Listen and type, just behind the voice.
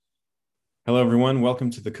Hello, everyone. Welcome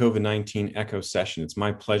to the COVID-19 ECHO session. It's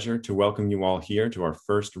my pleasure to welcome you all here to our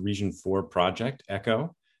first Region 4 project,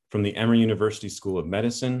 ECHO, from the Emory University School of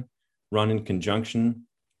Medicine, run in conjunction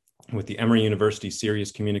with the Emory University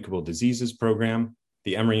Serious Communicable Diseases Program,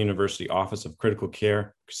 the Emory University Office of Critical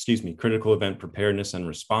Event Preparedness and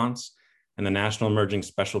Response, and the National Emerging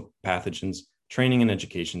Special Pathogens Training and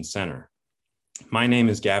Education Center. My name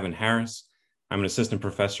is Gavin Harris. I'm an assistant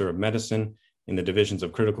professor of medicine in the divisions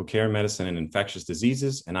of critical care medicine and infectious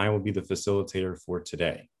diseases, and I will be the facilitator for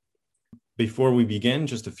today. Before we begin,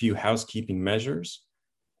 just a few housekeeping measures.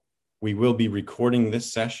 We will be recording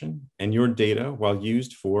this session, and your data, while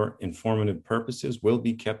used for informative purposes, will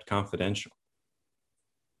be kept confidential.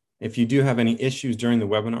 If you do have any issues during the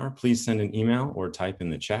webinar, please send an email or type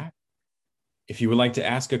in the chat. If you would like to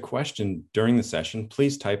ask a question during the session,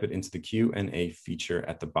 please type it into the Q&A feature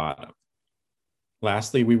at the bottom.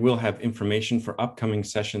 Lastly, we will have information for upcoming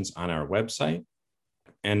sessions on our website.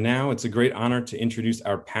 And now it's a great honor to introduce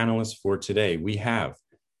our panelists for today. We have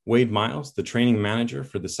Wade Miles, the training manager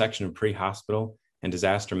for the section of pre-hospital and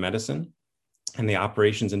disaster medicine, and the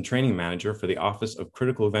operations and training manager for the Office of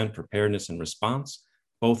Critical Event Preparedness and Response,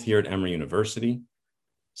 both here at Emory University.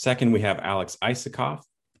 Second, we have Alex Isakoff,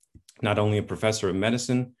 not only a professor of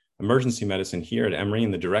medicine, emergency medicine here at Emory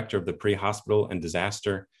and the director of the pre-hospital and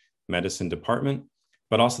disaster medicine department,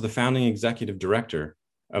 but also the founding executive director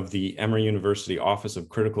of the Emory University Office of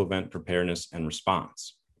Critical Event Preparedness and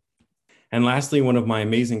Response. And lastly, one of my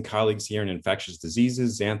amazing colleagues here in infectious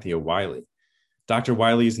diseases, Xanthia Wiley. Dr.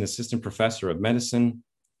 Wiley is an assistant professor of medicine,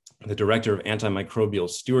 the director of antimicrobial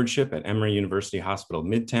stewardship at Emory University Hospital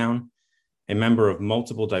Midtown, a member of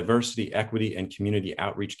multiple diversity, equity, and community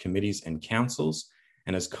outreach committees and councils,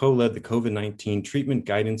 and has co-led the COVID-19 Treatment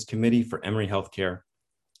Guidance Committee for Emory Healthcare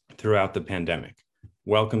throughout the pandemic.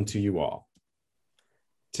 Welcome to you all.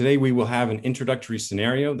 Today, we will have an introductory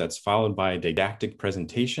scenario that's followed by a didactic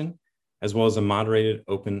presentation, as well as a moderated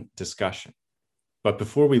open discussion. But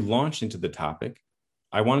before we launch into the topic,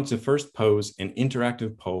 I wanted to first pose an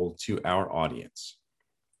interactive poll to our audience.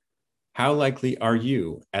 How likely are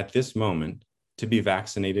you at this moment to be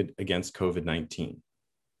vaccinated against COVID-19?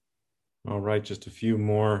 All right, just a few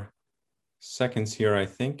more seconds here, I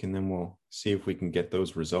think, and then we'll see if we can get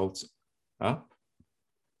those results up.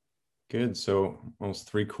 Good, so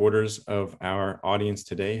almost 3/4 of our audience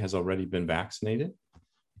today has already been vaccinated,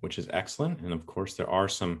 which is excellent. And of course, there are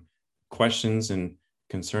some questions and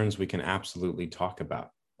concerns we can absolutely talk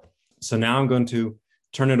about. So now I'm going to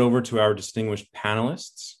turn it over to our distinguished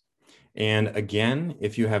panelists. And again,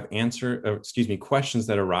 if you have questions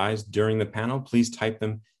that arise during the panel, please type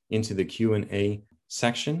them into the Q&A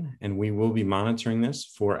section, and we will be monitoring this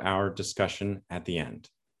for our discussion at the end.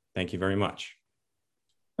 Thank you very much.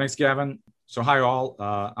 Thanks, Gavin. So hi all,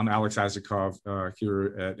 I'm Alex Isakoff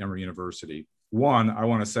here at Emory University. One, I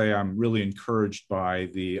want to say I'm really encouraged by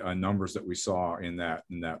the numbers that we saw in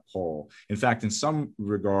that poll. In fact, in some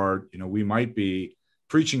regard, we might be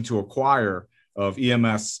preaching to a choir of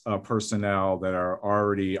EMS personnel that are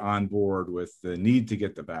already on board with the need to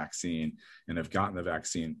get the vaccine and have gotten the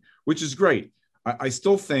vaccine, which is great. I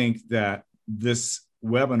still think that this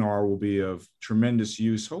webinar will be of tremendous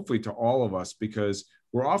use, hopefully to all of us, because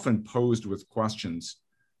we're often posed with questions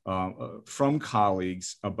from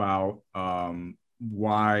colleagues about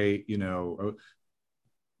why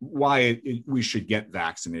we should get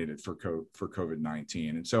vaccinated for COVID-19.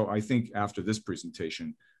 And so I think after this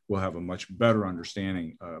presentation, we'll have a much better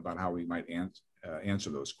understanding about how we might answer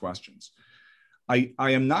those questions. I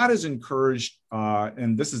am not as encouraged,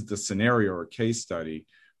 and this is the scenario or case study,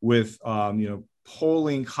 with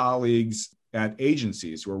polling colleagues at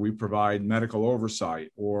agencies where we provide medical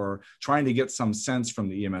oversight or trying to get some sense from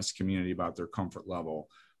the EMS community about their comfort level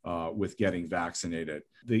with getting vaccinated.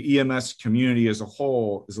 The EMS community as a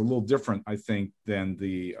whole is a little different, I think, than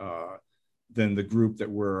the group that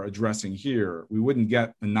we're addressing here. We wouldn't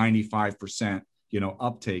get a 95%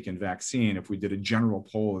 uptake in vaccine if we did a general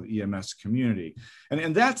poll of the EMS community.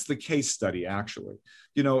 And that's the case study, actually.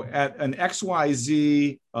 At an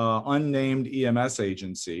XYZ unnamed EMS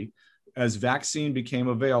agency, as vaccine became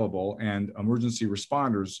available and emergency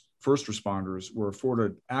responders, first responders, were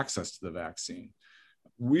afforded access to the vaccine,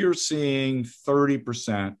 we are seeing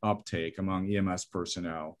 30% uptake among EMS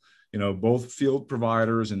personnel, both field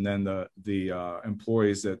providers and then the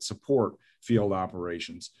employees that support field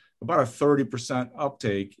operations, about a 30%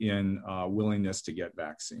 uptake in willingness to get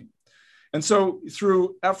vaccine. And so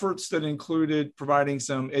through efforts that included providing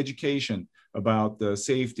some education about the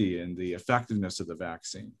safety and the effectiveness of the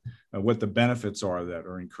vaccine, what the benefits are that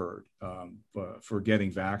are incurred for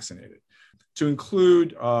getting vaccinated, to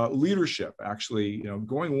include leadership, actually,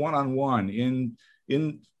 going one-on-one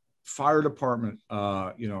in fire department,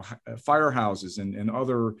 firehouses and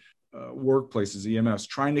other workplaces, EMS,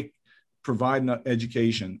 trying to provide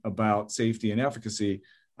education about safety and efficacy.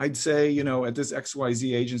 I'd say, at this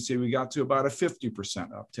XYZ agency, we got to about a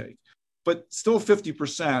 50% uptake. But still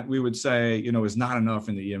 50%, we would say, is not enough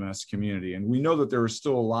in the EMS community. And we know that there are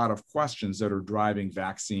still a lot of questions that are driving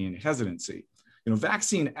vaccine hesitancy.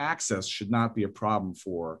 Vaccine access should not be a problem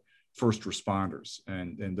for first responders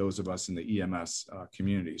and those of us in the EMS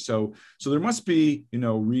community. So there must be,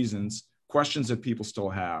 questions that people still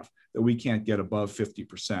have that we can't get above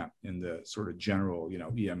 50% in the sort of general,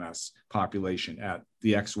 EMS population at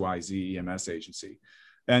the XYZ EMS agency.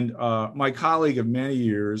 And my colleague of many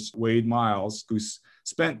years, Wade Miles, who's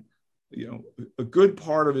spent, a good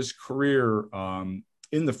part of his career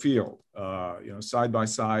in the field, side by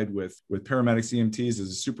side with paramedics, EMTs as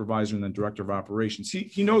a supervisor and then director of operations.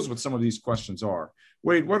 He knows what some of these questions are.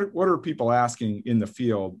 Wade, what are people asking in the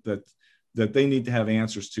field that they need to have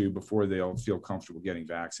answers to before they'll feel comfortable getting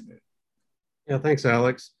vaccinated? Yeah, thanks,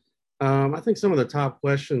 Alex. I think some of the top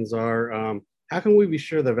questions are, how can we be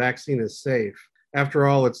sure the vaccine is safe? After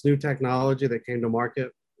all, it's new technology that came to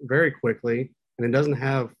market very quickly, and it doesn't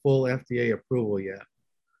have full FDA approval yet.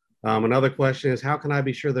 Another question is, how can I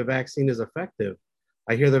be sure the vaccine is effective?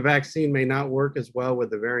 I hear the vaccine may not work as well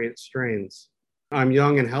with the variant strains. I'm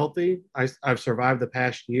young and healthy. I've survived the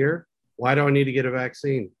past year. Why do I need to get a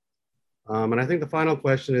vaccine? And I think the final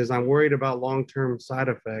question is, I'm worried about long-term side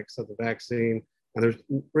effects of the vaccine, and there's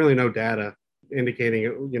really no data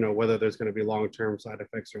indicating, whether there's going to be long-term side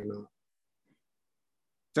effects or not.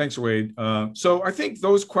 Thanks, Wade. So I think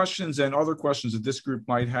those questions and other questions that this group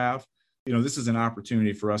might have, this is an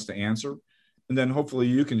opportunity for us to answer. And then hopefully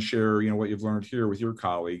you can share, what you've learned here with your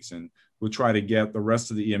colleagues, and we'll try to get the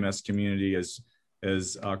rest of the EMS community as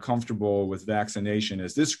comfortable with vaccination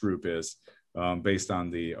as this group is, based on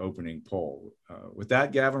the opening poll. With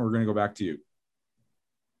that, Gavin, we're going to go back to you.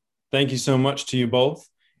 Thank you so much to you both.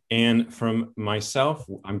 And from myself,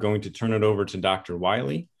 I'm going to turn it over to Dr.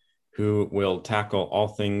 Wiley, who will tackle all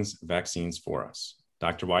things vaccines for us.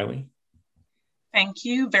 Dr. Wiley? Thank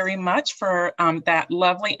you very much for that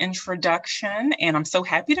lovely introduction. And I'm so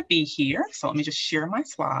happy to be here. So let me just share my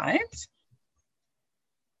slides.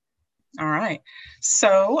 All right.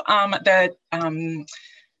 So the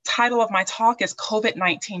title of my talk is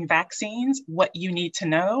COVID-19 Vaccines, What You Need to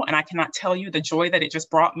Know. And I cannot tell you the joy that it just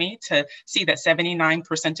brought me to see that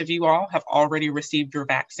 79% of you all have already received your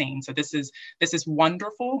vaccine. So this is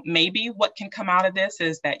wonderful. Maybe what can come out of this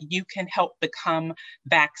is that you can help become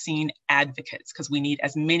vaccine advocates, because we need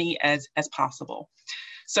as many as possible.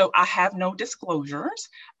 So I have no disclosures.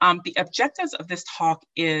 The objectives of this talk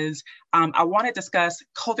is I want to discuss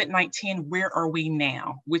COVID-19, where are we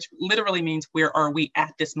now? Which literally means where are we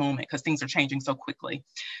at this moment, because things are changing so quickly.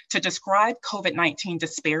 To describe COVID-19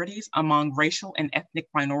 disparities among racial and ethnic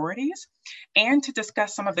minorities, and to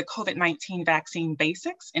discuss some of the COVID-19 vaccine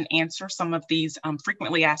basics and answer some of these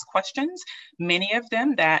frequently asked questions. Many of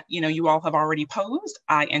them that you all have already posed,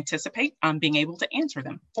 I anticipate being able to answer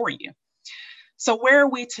them for you. So where are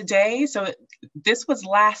we today? So this was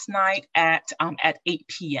last night at 8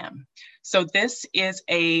 p.m. So this is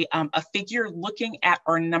a figure looking at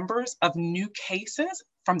our numbers of new cases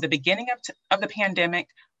from the beginning of the pandemic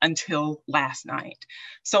until last night.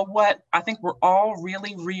 So what I think we're all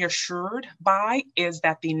really reassured by is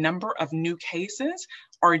that the number of new cases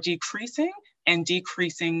are decreasing and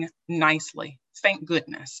decreasing nicely. Thank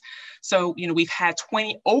goodness. So, we've had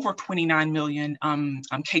over 29 million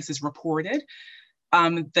cases reported.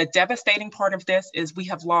 The devastating part of this is we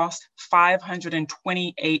have lost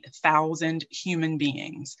 528,000 human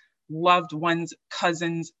beings, loved ones,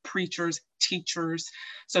 cousins, preachers, teachers.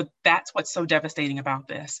 So that's what's so devastating about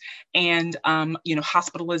this. And,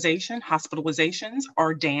 hospitalizations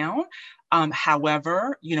are down.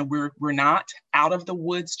 However, we're not out of the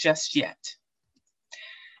woods just yet.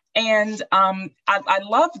 And I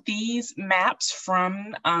love these maps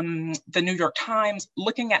from the New York Times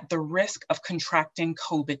looking at the risk of contracting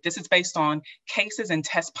COVID. This is based on cases and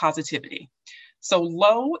test positivity. So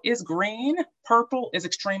low is green, purple is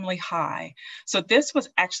extremely high. So this was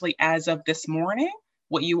actually as of this morning.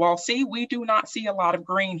 What you all see, we do not see a lot of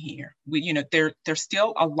green here. There's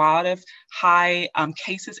still a lot of high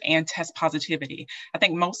cases and test positivity. I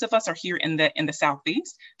think most of us are here in the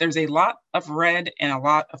Southeast. There's a lot of red and a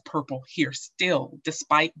lot of purple here still,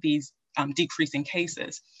 despite these decreasing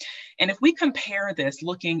cases. And if we compare this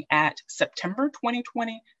looking at September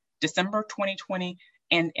 2020, December 2020,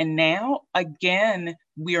 and now, again,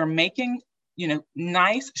 we are making,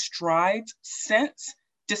 nice strides since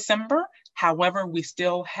December. However, we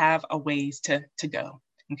still have a ways to go.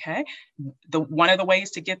 Okay. One of the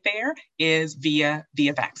ways to get there is via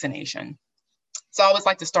vaccination. So I always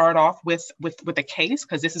like to start off with a case,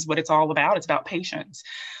 because this is what it's all about. It's about patients.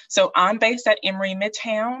 So I'm based at Emory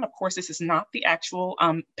Midtown. Of course, this is not the actual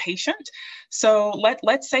patient. So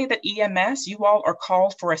let's say that EMS, you all are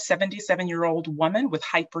called for a 77-year-old woman with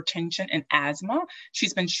hypertension and asthma.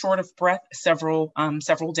 She's been short of breath several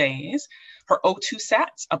days. Her O2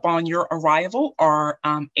 sats upon your arrival are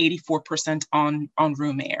 84% on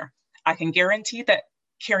room air. I can guarantee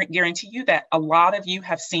you that a lot of you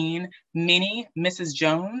have seen many Mrs.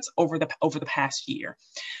 Jones over the past year.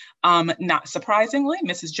 Not surprisingly,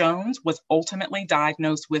 Mrs. Jones was ultimately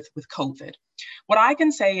diagnosed with COVID. What I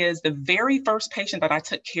can say is the very first patient that I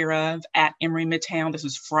took care of at Emory Midtown, this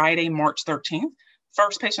was Friday, March 13th.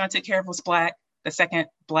 First patient I took care of was Black, the second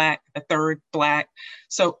Black, the third Black.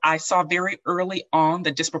 So I saw very early on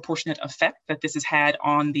the disproportionate effect that this has had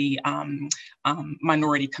on the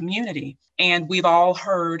minority community. And we've all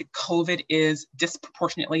heard COVID is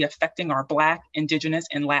disproportionately affecting our Black, Indigenous,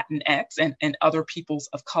 and Latinx and other peoples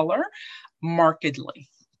of color markedly.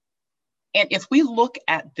 And if we look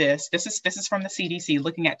at this is from the CDC,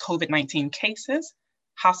 looking at COVID-19 cases,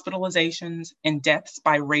 hospitalizations, and deaths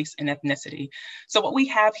by race and ethnicity. So what we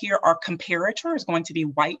have here, our comparator is going to be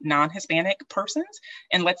white non-Hispanic persons.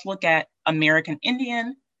 And let's look at American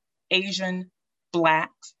Indian, Asian,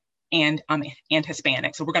 Blacks, and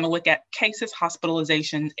Hispanic. So we're going to look at cases,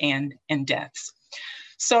 hospitalizations, and deaths.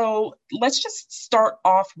 So let's just start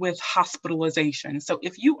off with hospitalization. So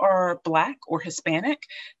if you are Black or Hispanic,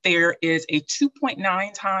 there is a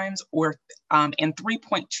 2.9 times and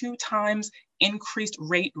 3.2 times increased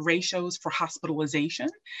rate ratios for hospitalization,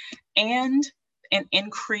 and an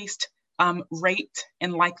increased rate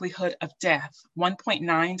and likelihood of death,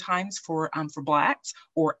 1.9 times for Blacks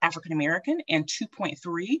or African American, and 2.3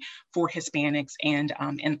 for Hispanics and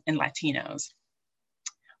Latinos.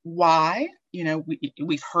 Why?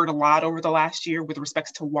 We've heard a lot over the last year with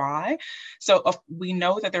respects to why. So we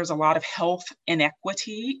know that there's a lot of health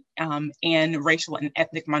inequity in racial and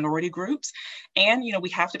ethnic minority groups. And, we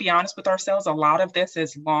have to be honest with ourselves. A lot of this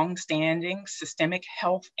is longstanding systemic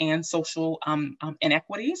health and social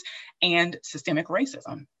inequities and systemic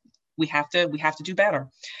racism. We have to do better.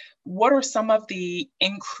 What are some of the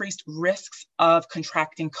increased risks of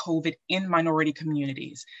contracting COVID in minority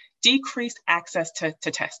communities? Decreased access to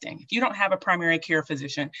testing. If you don't have a primary care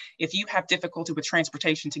physician, if you have difficulty with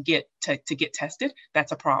transportation to get tested,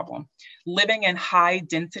 that's a problem. Living in high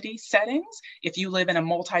density settings, if you live in a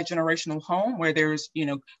multi-generational home where there's,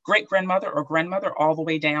 great grandmother or grandmother all the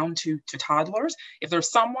way down to toddlers, if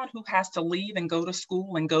there's someone who has to leave and go to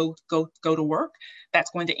school and go to work,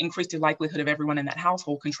 that's going to increase the likelihood of everyone in that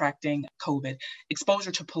household contracting COVID.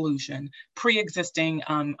 Exposure to pollution, pre-existing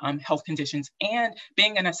health conditions, and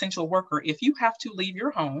being an essential worker. If you have to leave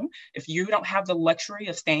your home, if you don't have the luxury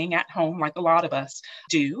of staying at home like a lot of us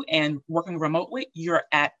do and working remotely, you're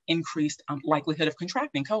at increased likelihood of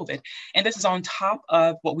contracting COVID. And this is on top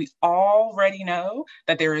of what we already know,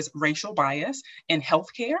 that there is racial bias in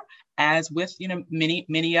healthcare, as with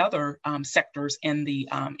many other sectors in the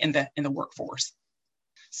workforce.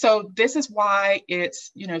 So this is why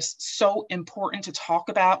it's so important to talk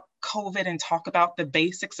about COVID and talk about the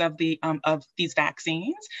basics of these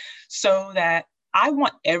vaccines, so that I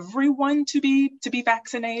want everyone to be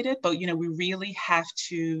vaccinated, but we really have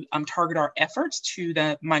to target our efforts to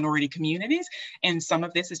the minority communities, and some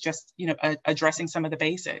of this is just addressing some of the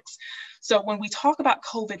basics. So when we talk about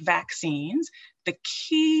COVID vaccines, the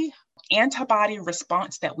key antibody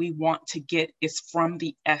response that we want to get is from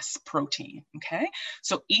the S protein, okay?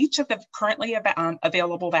 So each of the currently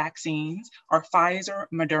available vaccines are Pfizer,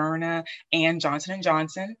 Moderna, and Johnson &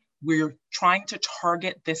 Johnson. We're trying to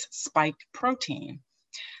target this spike protein.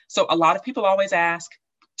 So a lot of people always ask,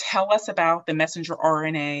 tell us about the messenger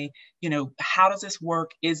RNA, how does this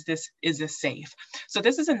work? Is this safe? So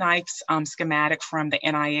this is a nice schematic from the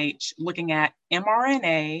NIH looking at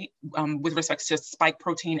mRNA with respect to spike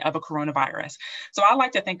protein of a coronavirus. So I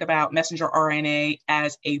like to think about messenger RNA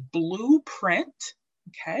as a blueprint,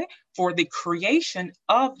 okay, for the creation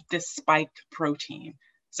of this spike protein.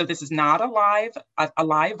 So this is not a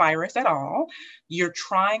live virus at all. You're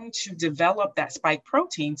trying to develop that spike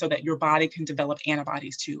protein so that your body can develop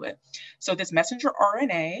antibodies to it. So this messenger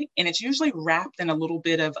RNA, and it's usually wrapped in a little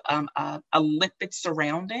bit of a lipid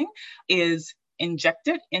surrounding, is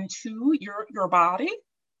injected into your body.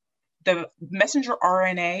 The messenger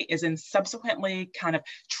RNA is then subsequently kind of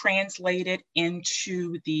translated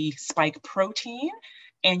into the spike protein,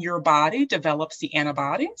 and your body develops the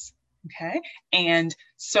antibodies, okay? And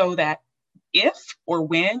so that if or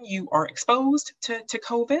when you are exposed to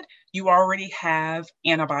COVID, you already have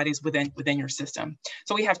antibodies within your system.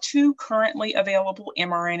 So we have 2 currently available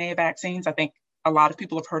mRNA vaccines. I think a lot of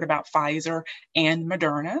people have heard about Pfizer and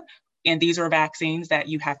Moderna. And these are vaccines that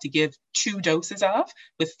you have to give 2 doses of.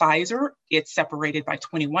 With Pfizer, it's separated by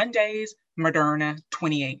 21 days, Moderna,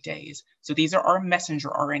 28 days. So these are our messenger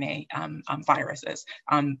RNA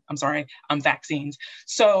vaccines.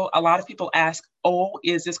 So a lot of people ask, oh,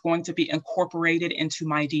 is this going to be incorporated into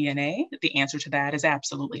my DNA? The answer to that is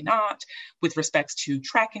absolutely not. With respects to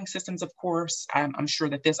tracking systems, of course, I'm sure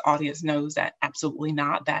that this audience knows that absolutely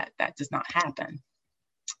not, that does not happen.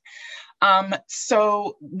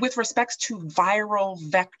 So with respects to viral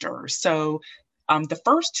vectors, so the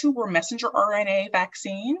first 2 were messenger RNA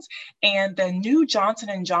vaccines, and the new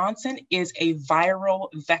Johnson & Johnson is a viral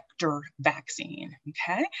vector vaccine,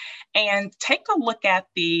 okay? And take a look at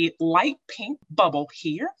the light pink bubble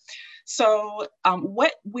here. So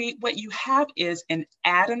what you have is an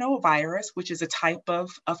adenovirus, which is a type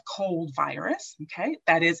of cold virus, okay?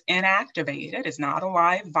 That is inactivated, it's not a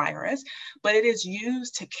live virus, but it is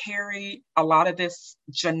used to carry a lot of this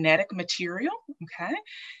genetic material, okay?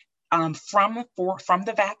 From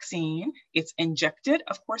the vaccine. It's injected,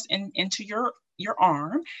 of course, into your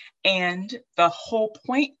arm. And the whole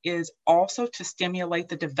point is also to stimulate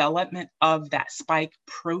the development of that spike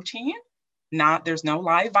protein. There's no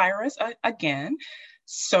live virus again,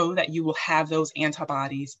 so that you will have those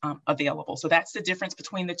antibodies available. So that's the difference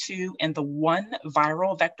between the 2. And the 1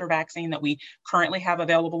 viral vector vaccine that we currently have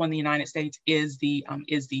available in the United States is the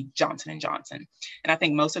Johnson & Johnson. And I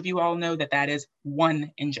think most of you all know that that is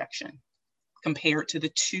 1 injection compared to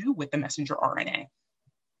the 2 with the messenger RNA.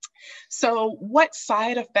 So what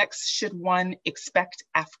side effects should one expect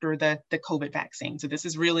after the COVID vaccine? So this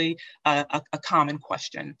is really a common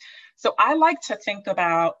question. So I like to think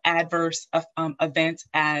about adverse events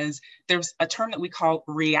as there's a term that we call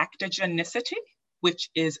reactogenicity, which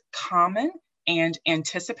is common and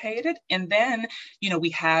anticipated. And then, we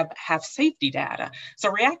have safety data.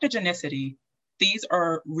 So reactogenicity, these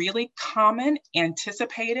are really common,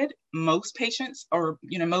 anticipated. Most patients or,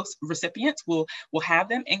 most recipients will have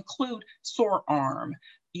them, include sore arm.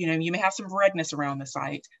 You may have some redness around the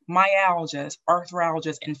site. Myalgias,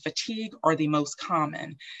 arthralgias, and fatigue are the most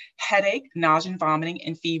common. Headache, nausea, vomiting,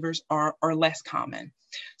 and fevers are less common.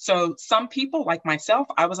 So some people, like myself,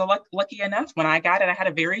 I was lucky enough when I got it, I had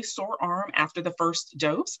a very sore arm after the first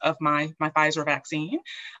dose of my Pfizer vaccine.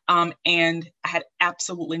 And I had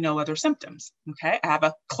absolutely no other symptoms. Okay. I have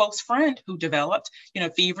a close friend who developed,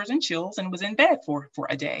 fevers and chills and was in bed for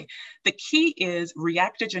a day. The key is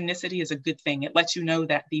reactogenicity is a good thing. It lets you know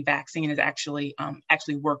that the vaccine is actually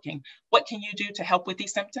working. What can you do to help with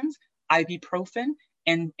these symptoms? Ibuprofen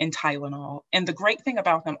and Tylenol. And the great thing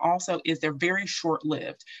about them also is they're very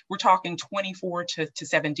short-lived. We're talking 24 to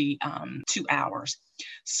 72 hours.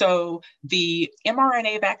 So the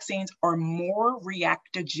mRNA vaccines are more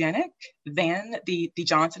reactogenic than the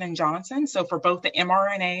Johnson & Johnson. So for both the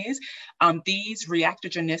mRNAs, these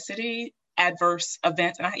reactogenicity adverse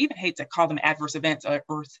events, and I even hate to call them adverse events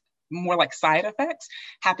or more like side effects,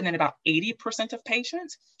 happen in about 80% of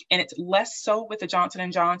patients. And it's less so with the Johnson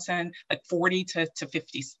 & Johnson, like 40 to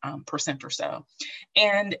 50% or so.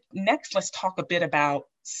 And next, let's talk a bit about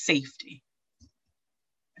safety.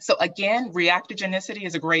 So again, reactogenicity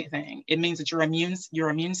is a great thing. It means that your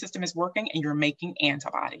immune system is working and you're making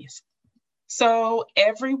antibodies. So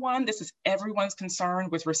this is everyone's concern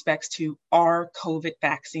with respects to, are COVID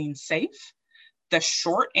vaccines safe? The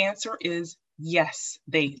short answer is yes,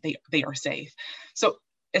 they are safe. So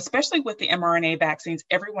especially with the mRNA vaccines,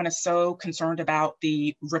 everyone is so concerned about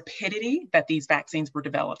the rapidity that these vaccines were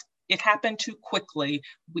developed. It happened too quickly.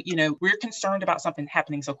 We're concerned about something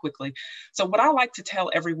happening so quickly. So what I like to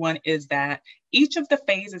tell everyone is that each of the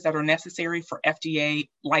phases that are necessary for FDA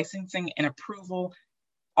licensing and approval,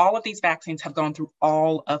 all of these vaccines have gone through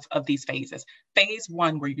all of these phases. Phase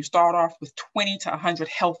 1, where you start off with 20 to 100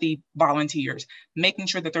 healthy volunteers, making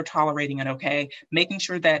sure that they're tolerating it okay, making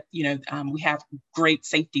sure that we have great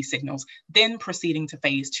safety signals. Then proceeding to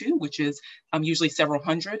phase 2, which is usually several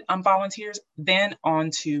hundred volunteers, then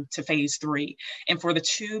on to phase 3. And for the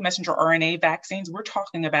 2 messenger RNA vaccines, we're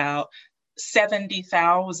talking about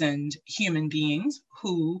 70,000 human beings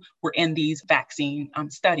who were in these vaccine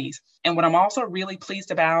studies. And what I'm also really pleased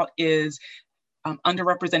about is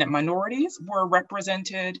underrepresented minorities were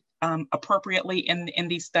represented appropriately in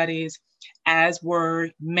these studies, as were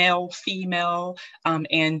male, female,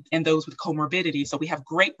 and those with comorbidity. So we have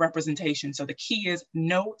great representation. So the key is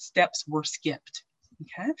no steps were skipped.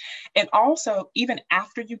 Okay. And also, even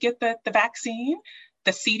after you get the vaccine, the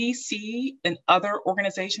CDC and other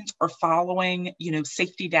organizations are following,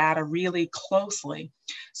 safety data really closely.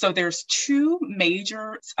 So there's two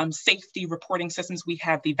major safety reporting systems. We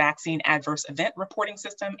have the Vaccine Adverse Event Reporting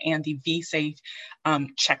System and the VSafe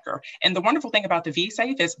checker. And the wonderful thing about the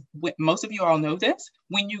VSafe is, most of you all know this,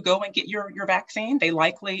 when you go and get your vaccine, they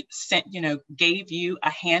likely gave you a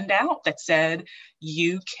handout that said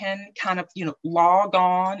you can kind of, log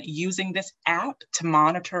on using this app to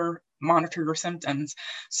monitor your symptoms.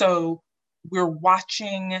 So we're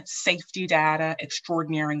watching safety data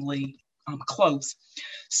extraordinarily close.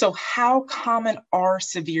 So how common are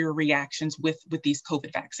severe reactions with these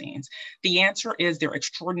COVID vaccines? The answer is they're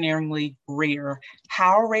extraordinarily rare.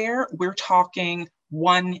 How rare? We're talking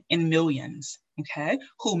 1 in millions, okay,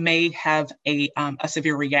 who may have a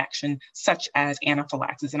severe reaction such as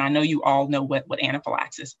anaphylaxis. And I know you all know what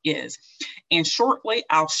anaphylaxis is. And shortly,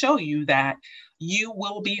 I'll show you that you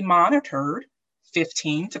will be monitored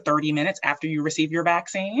 15 to 30 minutes after you receive your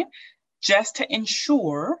vaccine, just to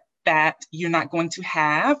ensure that you're not going to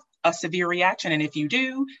have a severe reaction. And if you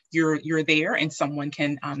do, you're there and someone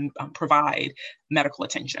can provide medical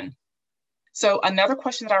attention. So another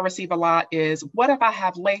question that I receive a lot is, what if I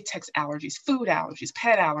have latex allergies, food allergies,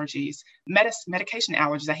 pet allergies, medication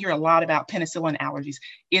allergies? I hear a lot about penicillin allergies.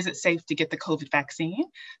 Is it safe to get the COVID vaccine?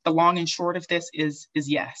 The long and short of this is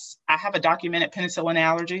yes. I have a documented penicillin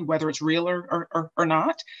allergy, whether it's real or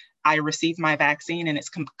not. I received my vaccine and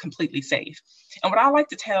it's completely safe. And what I like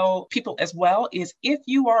to tell people as well is, if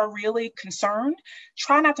you are really concerned,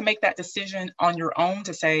 try not to make that decision on your own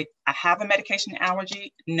to say, I have a medication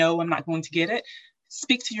allergy. No, I'm not going to get it.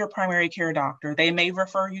 Speak to your primary care doctor. They may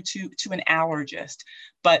refer you to an allergist,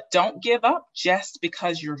 but don't give up just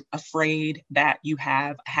because you're afraid that you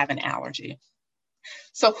have an allergy.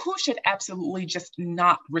 So who should absolutely just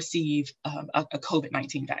not receive a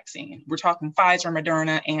COVID-19 vaccine? We're talking Pfizer,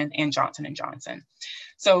 Moderna, and Johnson & Johnson.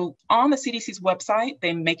 So on the CDC's website,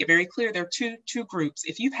 they make it very clear there are two groups.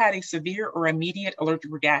 If you've had a severe or immediate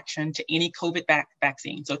allergic reaction to any COVID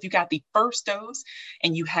vaccine, so if you got the first dose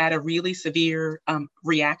and you had a really severe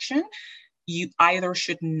reaction, you either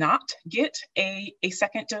should not get a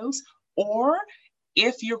second dose, or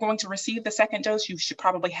if you're going to receive the second dose, you should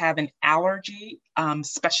probably have an allergy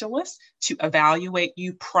specialist to evaluate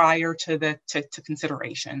you prior to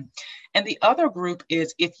consideration. And the other group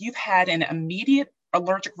is if you've had an immediate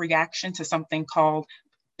allergic reaction to something called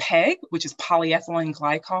PEG, which is polyethylene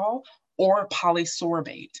glycol, or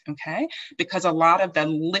polysorbate, okay? Because a lot of the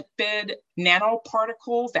lipid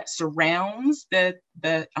nanoparticles that surrounds the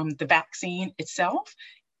vaccine itself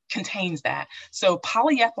contains that. So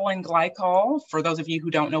polyethylene glycol, for those of you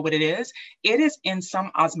who don't know what it is in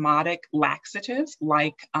some osmotic laxatives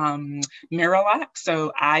like Miralax.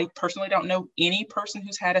 So I personally don't know any person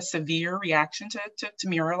who's had a severe reaction to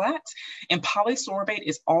Miralax. And polysorbate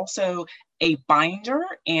is also a binder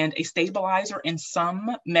and a stabilizer in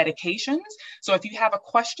some medications. So if you have a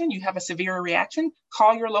question, you have a severe reaction,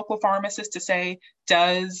 call your local pharmacist to say,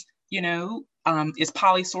 is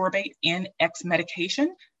polysorbate in X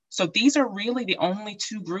medication? So these are really the only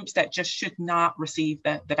two groups that just should not receive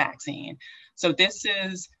the vaccine. So this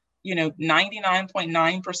is,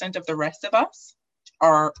 99.9% of the rest of us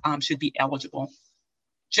should be eligible.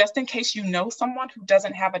 Just in case you know someone who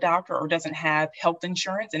doesn't have a doctor or doesn't have health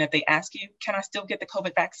insurance, and if they ask you, can I still get the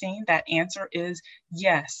COVID vaccine? That answer is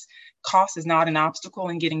yes. Cost is not an obstacle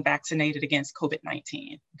in getting vaccinated against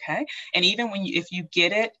COVID-19, okay? And even if you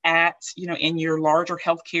get it at, in your larger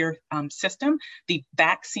healthcare system, the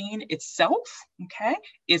vaccine itself, okay,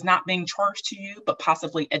 is not being charged to you, but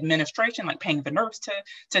possibly administration, like paying the nurse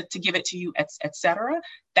to give it to you, et cetera.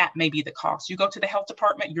 That may be the cost. You go to the health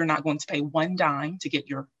department, you're not going to pay one dime to get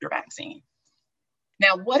your vaccine.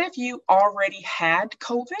 Now, what if you already had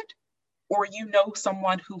COVID, or you know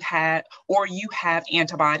someone who had, or you have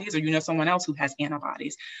antibodies, or you know someone else who has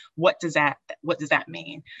antibodies? What does that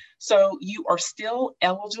mean? So you are still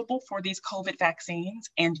eligible for these COVID vaccines,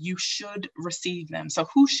 and you should receive them. So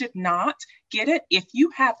who should not get it? If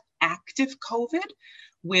you have active COVID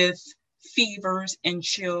with fevers and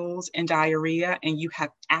chills and diarrhea, and you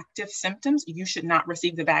have active symptoms, you should not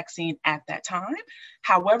receive the vaccine at that time.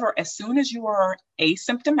 However, as soon as you are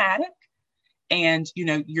asymptomatic and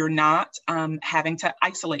you're not having to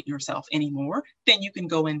isolate yourself anymore, then you can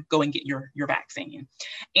go and get your vaccine.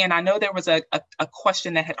 And I know there was a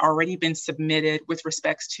question that had already been submitted with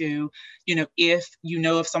respects to, if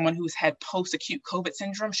of someone who's had post-acute COVID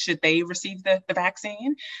syndrome, should they receive the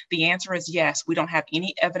vaccine? The answer is yes. We don't have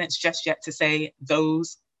any evidence just yet to say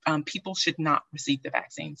those people should not receive the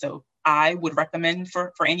vaccine. So I would recommend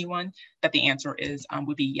for anyone that the answer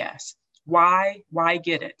would be yes. Why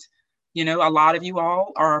get it? A lot of you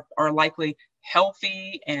all are likely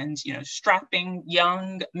healthy and strapping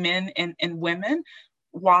young men and women.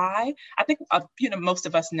 Why? I think most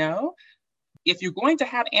of us know, if you're going to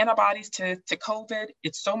have antibodies to COVID,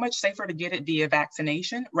 it's so much safer to get it via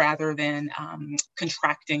vaccination rather than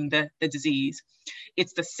contracting the disease.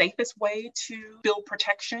 It's the safest way to build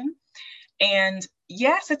protection. And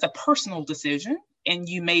yes, it's a personal decision, and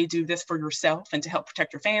you may do this for yourself and to help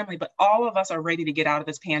protect your family, but all of us are ready to get out of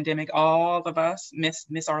this pandemic. All of us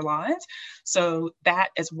miss our lives. So that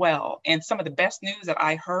as well. And some of the best news that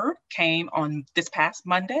I heard came on this past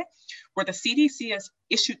Monday, where the CDC has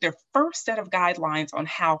issued their first set of guidelines on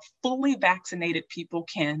how fully vaccinated people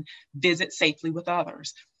can visit safely with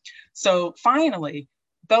others. So finally,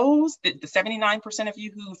 the 79% of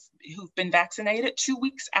you who've been vaccinated, 2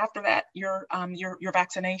 weeks after that, your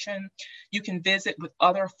vaccination, you can visit with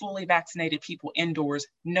other fully vaccinated people indoors,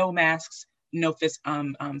 no masks, no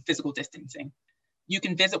physical distancing. You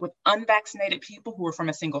can visit with unvaccinated people who are from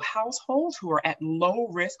a single household who are at low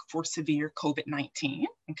risk for severe COVID-19,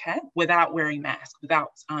 okay, without wearing masks,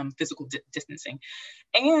 without physical distancing.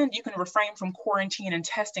 And you can refrain from quarantine and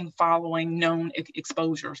testing following known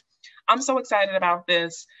exposures. I'm so excited about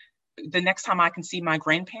this. The next time I can see my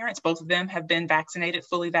grandparents, both of them have been vaccinated,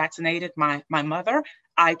 fully vaccinated. My mother,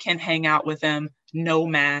 I can hang out with them, no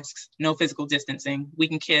masks, no physical distancing. We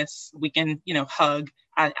can kiss, we can, hug.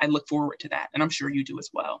 I look forward to that, and I'm sure you do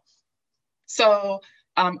as well. So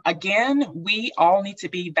again, we all need to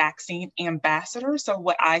be vaccine ambassadors. So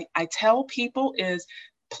what I tell people is,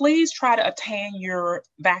 please try to obtain your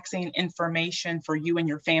vaccine information for you and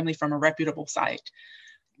your family from a reputable site,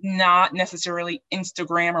 not necessarily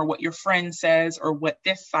Instagram or what your friend says or what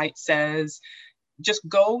this site says. Just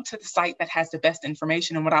go to the site that has the best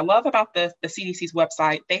information. And what I love about the CDC's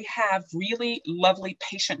website, they have really lovely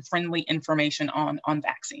patient-friendly information on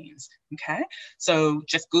vaccines, okay? So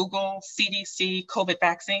just Google CDC COVID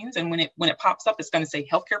vaccines, and when it pops up, it's gonna say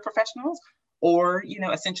healthcare professionals, or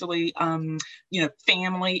essentially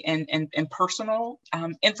family and personal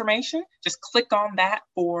information. Just click on that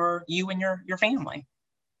for you and your family.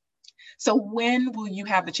 So when will you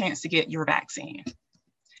have the chance to get your vaccine?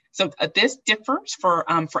 So this differs for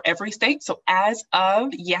every state. So as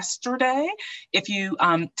of yesterday, if you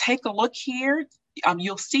take a look here,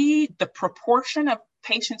 you'll see the proportion of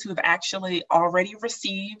patients who have actually already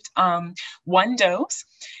received one dose.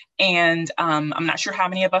 And I'm not sure how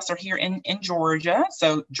many of us are here in Georgia.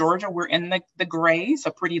 So Georgia, we're in the gray,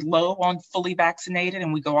 so pretty low on fully vaccinated,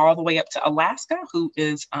 and we go all the way up to Alaska, who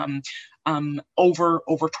is over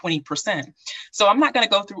 20%. So I'm not going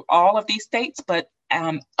to go through all of these states, but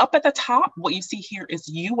up at the top, what you see here is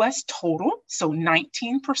US total. So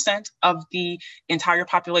 19% of the entire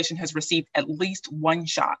population has received at least one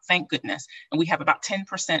shot, thank goodness. And we have about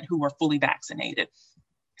 10% who are fully vaccinated.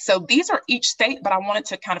 So these are each state, but I wanted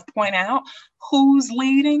to kind of point out who's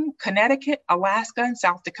leading: Connecticut, Alaska, and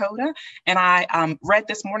South Dakota. And I read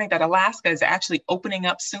this morning that Alaska is actually opening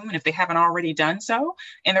up soon, if they haven't already done so,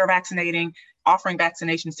 and they're offering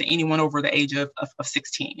vaccinations to anyone over the age of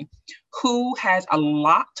 16. Who has a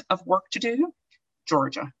lot of work to do?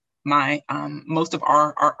 Georgia, most of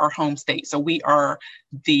our home state. So we are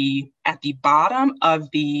at the bottom of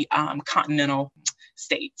the continental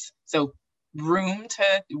states. So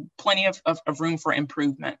plenty of room for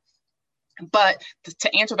improvement. But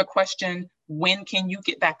to answer the question, when can you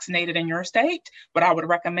get vaccinated in your state? What I would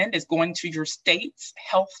recommend is going to your state's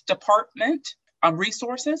health department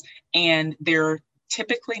resources, and they're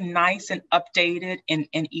typically nice and updated in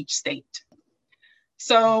each state.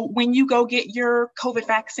 So when you go get your COVID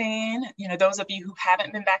vaccine, those of you who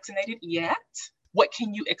haven't been vaccinated yet, what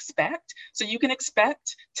can you expect? So you can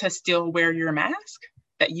expect to still wear your mask,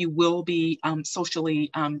 that you will be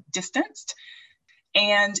socially distanced.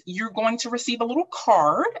 And you're going to receive a little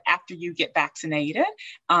card after you get vaccinated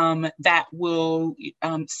that will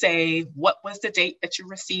say what was the date that you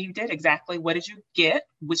received it, exactly what did you get,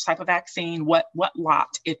 which type of vaccine, what lot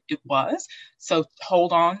it was. So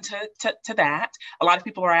hold on to that. A lot of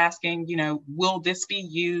people are asking, will this be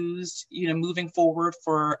used, moving forward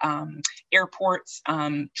for airports,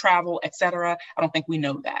 travel, etc.? I don't think we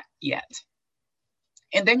know that yet.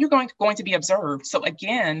 And then you're going to be observed. So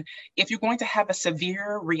again, if you're going to have a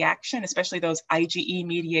severe reaction, especially those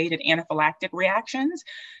IgE-mediated anaphylactic reactions,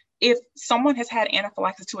 if someone has had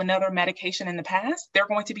anaphylaxis to another medication in the past, they're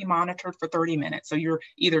going to be monitored for 30 minutes. So you're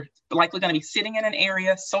either likely going to be sitting in an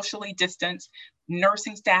area, socially distanced,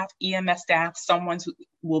 nursing staff, EMS staff, someone who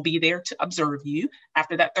will be there to observe you.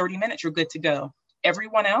 After that 30 minutes, you're good to go.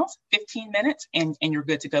 Everyone else, 15 minutes, and you're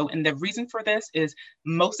good to go. And the reason for this is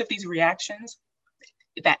most of these reactions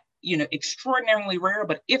that, extraordinarily rare,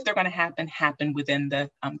 but if they're going to happen within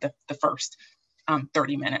the first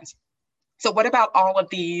 30 minutes. So what about all of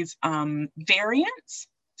these variants?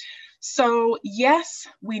 So yes,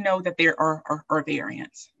 we know that there are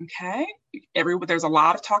variants, okay? There's a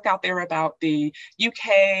lot of talk out there about the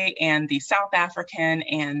UK and the South African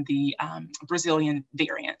and the Brazilian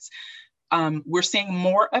variants. We're seeing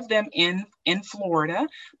more of them in Florida,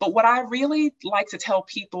 but what I really like to tell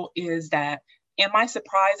people is that, am I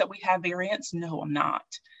surprised that we have variants? No, I'm not.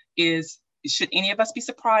 Should any of us be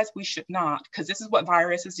surprised? We should not, because this is what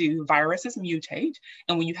viruses do. Viruses mutate,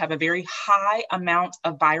 and when you have a very high amount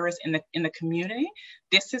of virus in the community,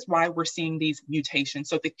 this is why we're seeing these mutations.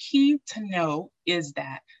 So the key to know is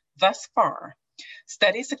that thus far,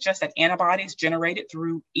 studies suggest that antibodies generated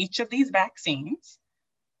through each of these vaccines,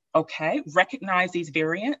 recognize these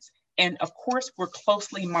variants. And of course, we're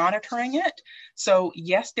closely monitoring it. So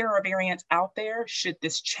yes, there are variants out there. Should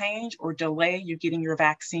this change or delay you getting your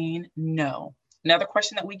vaccine? No. Another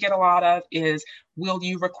question that we get a lot of is, will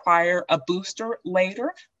you require a booster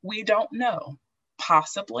later? We don't know,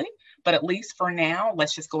 possibly, but at least for now,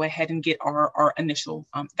 let's just go ahead and get our initial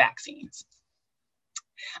vaccines.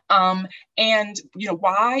 And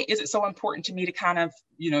why is it so important to me to kind of,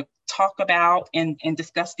 talk about and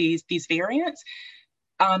discuss these variants?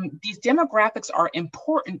 These demographics are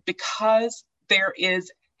important because there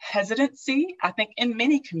is hesitancy, I think, in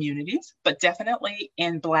many communities, but definitely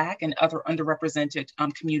in Black and other underrepresented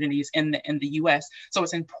communities in the US. So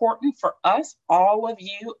it's important for us, all of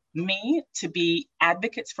you, me, to be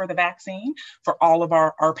advocates for the vaccine for all of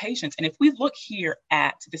our patients. And if we look here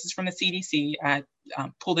this is from the CDC, I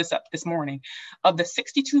pulled this up this morning, of the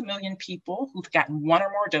 62 million people who've gotten one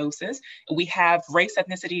or more doses, we have race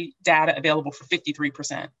ethnicity data available for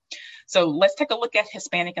 53%. So let's take a look at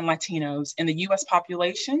Hispanic and Latinos. In the US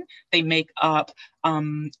population, they make up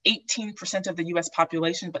 18% of the US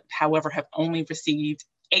population, but however have only received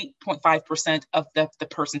 8.5% of the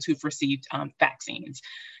persons who've received vaccines.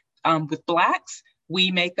 With Blacks, we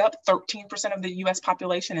make up 13% of the US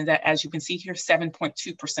population, and that, as you can see here,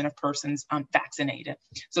 7.2% of persons vaccinated.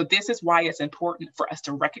 So this is why it's important for us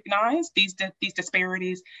to recognize these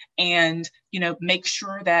disparities and make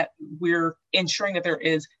sure that we're ensuring that there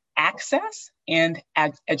is access and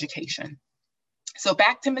education. So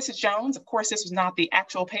back to Mrs. Jones. Of course, this was not the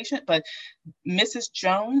actual patient, but Mrs.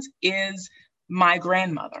 Jones is my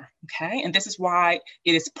grandmother, okay? And this is why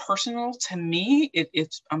it is personal to me.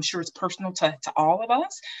 I'm sure it's personal to all of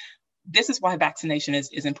us. This is why vaccination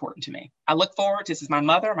is important to me. I look forward, this is my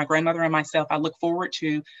mother, my grandmother, and myself. I look forward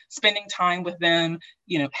to spending time with them,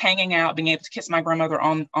 hanging out, being able to kiss my grandmother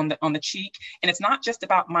on the cheek. And it's not just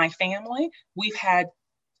about my family. We've had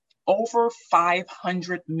over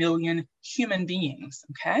 500 million human beings,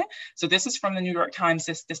 okay? So this is from the New York Times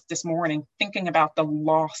this morning, thinking about the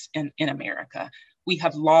loss in America. We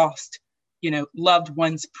have lost, loved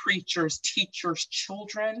ones, preachers, teachers,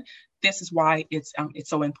 children. This is why it's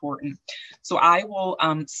so important. So I will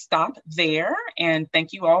stop there, and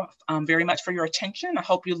thank you all very much for your attention. I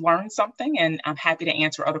hope you learned something, and I'm happy to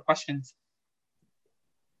answer other questions.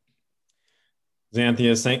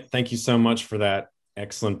 Xanthia, thank you so much for that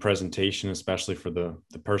excellent presentation, especially for the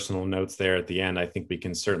personal notes there at the end. I think we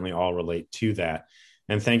can certainly all relate to that.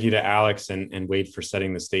 And thank you to Alex and Wade for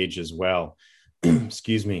setting the stage as well.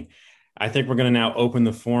 Excuse me. I think we're going to now open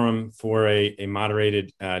the forum for a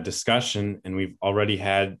moderated discussion, and we've already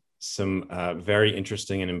had some very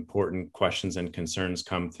interesting and important questions and concerns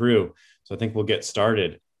come through. So I think we'll get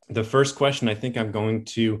started. The first question I think I'm going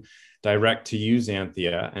to direct to you,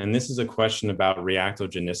 Xanthia, and this is a question about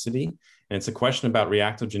reactogenicity. And it's a question about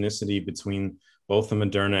reactogenicity between both the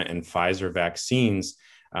Moderna and Pfizer vaccines.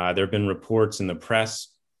 There have been reports in the press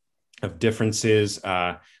of differences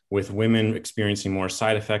with women experiencing more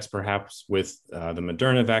side effects, perhaps with the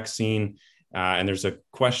Moderna vaccine. And there's a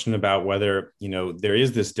question about whether, there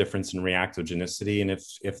is this difference in reactogenicity. And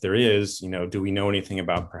if there is, do we know anything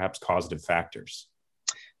about perhaps causative factors?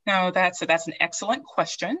 No, that's an excellent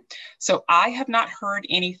question. So I have not heard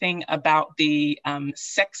anything about the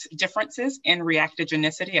sex differences in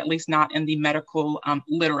reactogenicity, at least not in the medical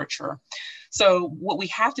literature. So what we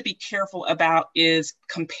have to be careful about is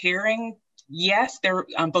comparing. Yes,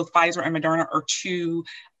 both Pfizer and Moderna are two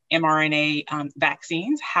mRNA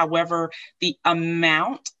vaccines. However, the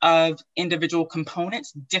amount of individual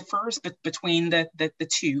components differs between the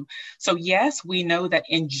two. So yes, we know that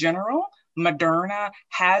in general, Moderna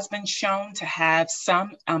has been shown to have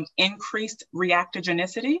some increased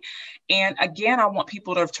reactogenicity. And again, I want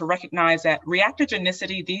people to recognize that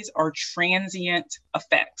reactogenicity, these are transient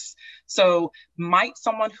effects. So might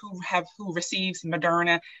someone who receives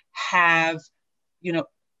Moderna have,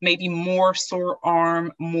 maybe more sore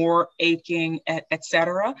arm, more aching, et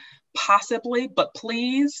cetera? Possibly, but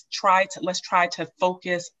please let's try to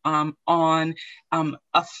focus on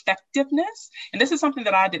effectiveness. And this is something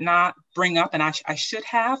that I did not bring up, and I should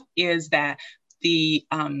have, is that the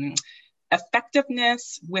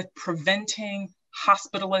effectiveness with preventing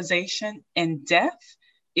hospitalization and death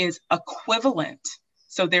is equivalent.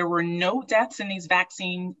 So there were no deaths in these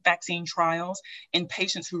vaccine trials in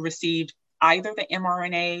patients who received either the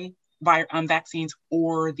mRNA vaccines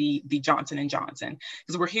or the Johnson & Johnson.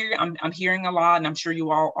 Because I'm hearing a lot, and I'm sure you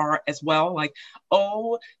all are as well, like,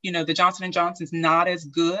 the Johnson & Johnson's not as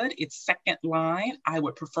good. It's second line. I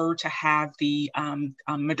would prefer to have the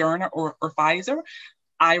Moderna or Pfizer.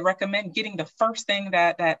 I recommend getting the first thing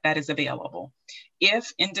that is available.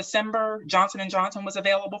 If in December Johnson & Johnson was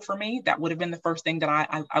available for me, that would have been the first thing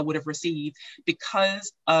that I would have received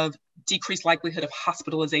because of decreased likelihood of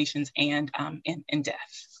hospitalizations and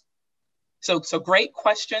death. So great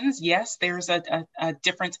questions. Yes, there's a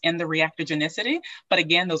difference in the reactogenicity, but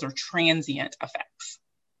again, those are transient effects.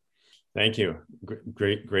 Thank you.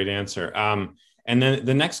 Great answer. And then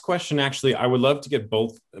the next question, actually, I would love to get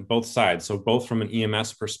both sides. So both from an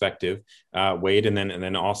EMS perspective, Wade, and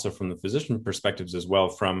then also from the physician perspectives as well,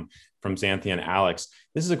 from Xanthia and Alex.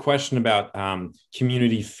 This is a question about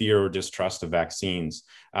community fear or distrust of vaccines.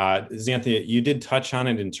 Xanthia, you did touch on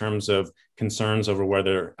it in terms of concerns over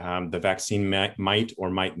whether the vaccine might or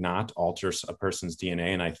might not alter a person's DNA.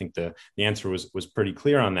 And I think the answer was pretty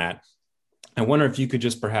clear on that. I wonder if you could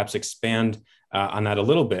just perhaps expand on that a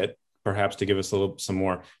little bit, perhaps to give us some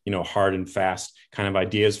more, hard and fast kind of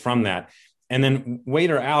ideas from that. And then Wade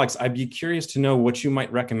or Alex, I'd be curious to know what you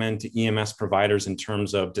might recommend to EMS providers in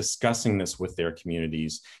terms of discussing this with their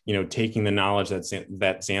communities, taking the knowledge that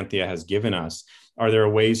Xanthia has given us. Are there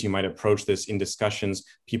ways you might approach this in discussions,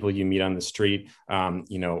 people you meet on the street,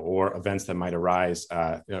 or events that might arise,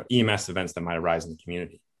 EMS events that might arise in the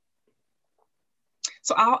community?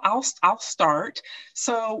 So I'll start.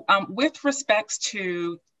 So with respects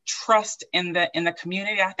to trust in the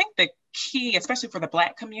community, I think the key, especially for the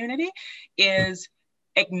Black community, is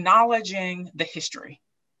acknowledging the history.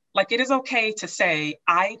 Like, it is okay to say,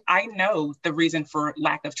 I know the reason for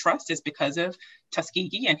lack of trust is because of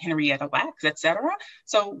Tuskegee and Henrietta Lacks, et cetera.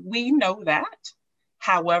 So we know that.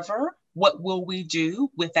 However, what will we do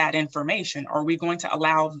with that information? Are we going to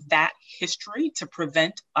allow that history to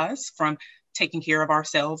prevent us from taking care of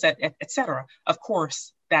ourselves, et cetera? Of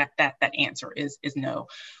course, that answer is no.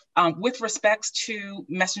 With respects to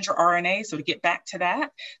messenger RNA, so to get back to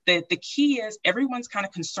that, the key is everyone's kind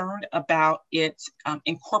of concerned about it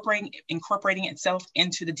incorporating itself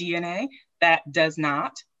into the DNA. That does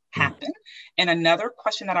not happen. And another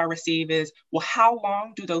question that I receive is, well, how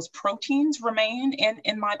long do those proteins remain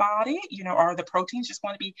in my body? Are the proteins just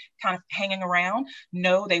going to be kind of hanging around?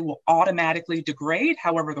 No, they will automatically degrade.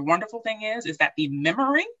 However, the wonderful thing is that the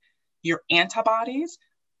memory, your antibodies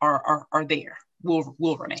are there,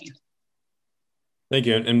 will remain. Thank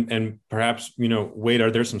you. And perhaps, Wade,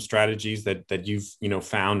 are there some strategies that you've,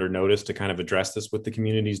 found or noticed to kind of address this with the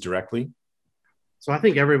communities directly? So I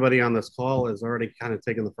think everybody on this call has already kind of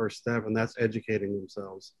taken the first step, and that's educating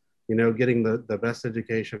themselves, getting the best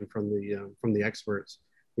education from the experts.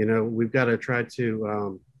 We've got to try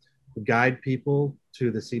to guide people to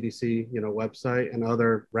the CDC, website and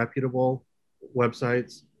other reputable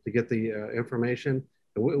websites to get the information.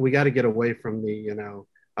 And we got to get away from the,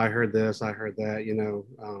 I heard this, I heard that,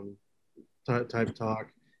 type talk,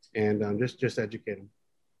 and just educate them.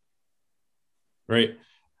 Great.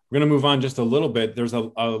 We're going to move on just a little bit. There's a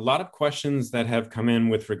lot of questions that have come in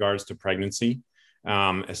with regards to pregnancy,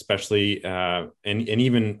 especially and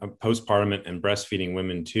even postpartum and breastfeeding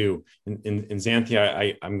women too. And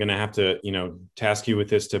Xanthia, I'm going to have to, task you with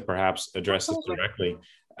this to perhaps address this directly.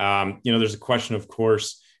 There's a question, of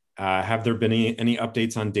course, have there been any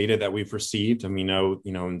updates on data that we've received? And we know,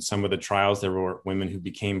 in some of the trials, there were women who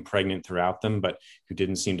became pregnant throughout them, but who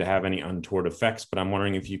didn't seem to have any untoward effects. But I'm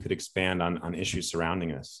wondering if you could expand on issues surrounding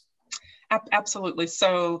this. Absolutely.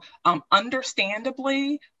 So,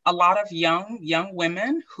 understandably, a lot of young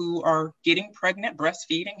women who are getting pregnant,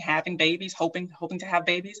 breastfeeding, having babies, hoping to have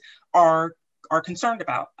babies, are concerned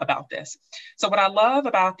about this. So, what I love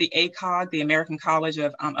about the ACOG, the American College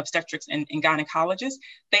of Obstetrics and Gynecologists,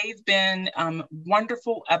 they've been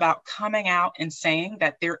wonderful about coming out and saying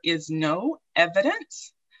that there is no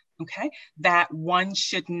evidence, okay, that one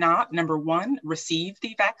should not, number one, receive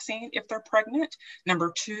the vaccine if they're pregnant.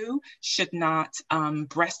 Number two, should not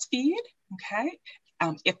breastfeed, okay,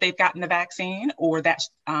 if they've gotten the vaccine, or that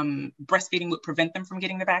breastfeeding would prevent them from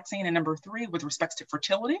getting the vaccine. And number three, with respect to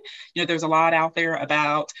fertility, there's a lot out there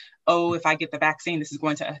about, oh, if I get the vaccine, this is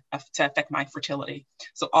going to affect my fertility.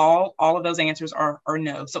 So all of those answers are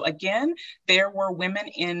no. So again, there were women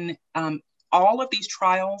in all of these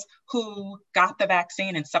trials who got the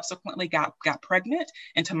vaccine and subsequently got pregnant.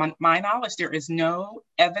 And to my knowledge, there is no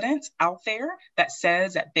evidence out there that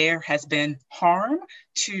says that there has been harm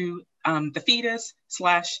to the fetus /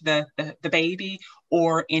 the baby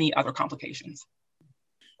or any other complications.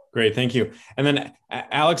 Great, thank you. And then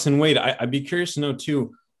Alex and Wade, I'd be curious to know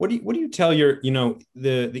too, what do you tell your,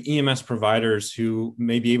 the EMS providers who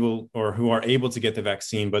may be able or who are able to get the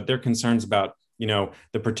vaccine, but they're concerns about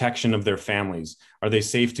the protection of their families? Are they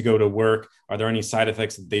safe to go to work? Are there any side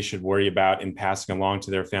effects that they should worry about in passing along to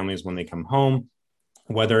their families when they come home?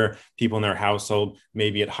 Whether people in their household may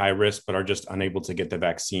be at high risk, but are just unable to get the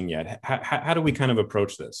vaccine yet. How do we kind of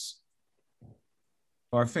approach this?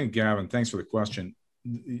 Well, I think, Gavin, thanks for the question.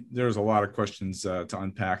 There's a lot of questions to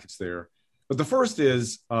unpackage there. But the first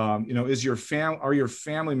is, are your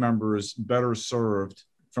family members better served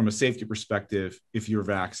from a safety perspective if you're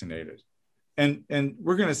vaccinated? And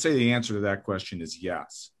we're going to say the answer to that question is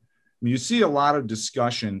yes. I mean, you see a lot of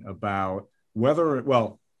discussion about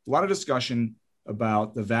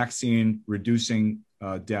about the vaccine reducing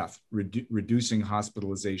death, reducing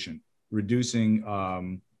hospitalization,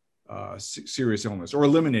 reducing serious illness, or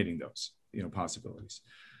eliminating those possibilities.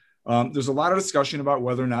 There's a lot of discussion about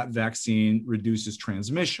whether or not vaccine reduces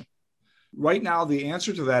transmission. Right now, the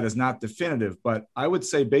answer to that is not definitive, but I would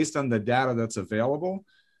say based on the data that's available,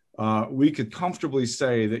 we could comfortably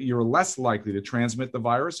say that you're less likely to transmit the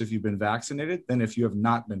virus if you've been vaccinated than if you have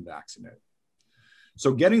not been vaccinated.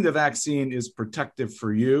 So getting the vaccine is protective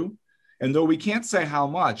for you. And though we can't say how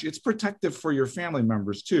much, it's protective for your family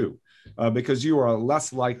members too, because you are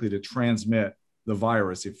less likely to transmit the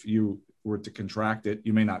virus. If you were to contract it,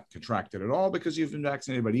 you may not contract it at all because you've been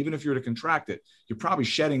vaccinated, but even if you were to contract it, you're probably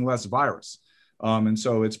shedding less virus. And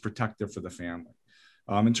so it's protective for the family.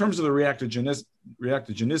 In terms of the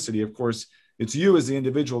reactogenicity, of course, it's you as the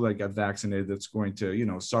individual that got vaccinated that's going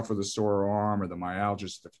to, suffer the sore arm or the myalgia,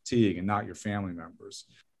 the fatigue, and not your family members.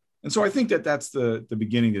 And so I think that that's the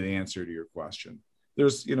beginning of the answer to your question. There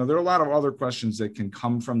are a lot of other questions that can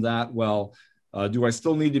come from that. Well, do I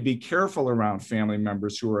still need to be careful around family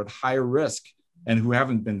members who are at high risk and who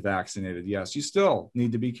haven't been vaccinated? Yes, you still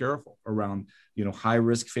need to be careful around, high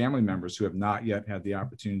risk family members who have not yet had the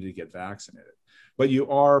opportunity to get vaccinated. But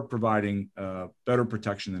you are providing better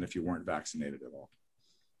protection than if you weren't vaccinated at all.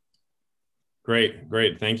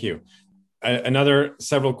 Great. Thank you. Another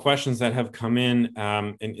several questions that have come in,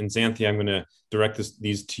 and Xanthi, I'm going to direct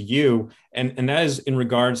these to you, and that is in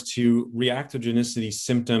regards to reactogenicity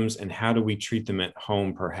symptoms and how do we treat them at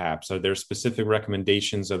home, perhaps? Are there specific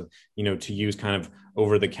recommendations of, to use kind of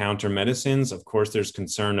over-the-counter medicines? Of course, there's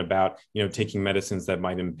concern about, taking medicines that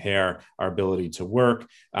might impair our ability to work.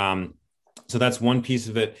 So that's one piece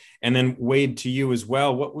of it. And then Wade, to you as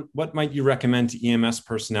well, what might you recommend to EMS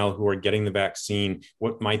personnel who are getting the vaccine?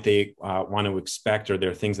 What might they want to expect? Are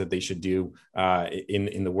there things that they should do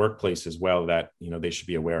in the workplace as well that they should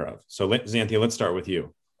be aware of? So Xanthi, let's start with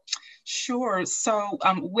you. Sure. So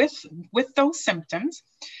with those symptoms,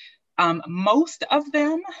 most of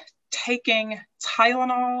them taking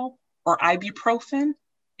Tylenol or ibuprofen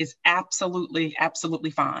is absolutely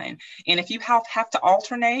fine. And if you have to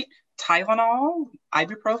alternate Tylenol,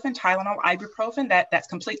 ibuprofen, that's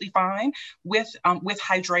completely fine with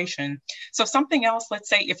hydration. So something else, let's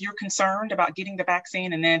say if you're concerned about getting the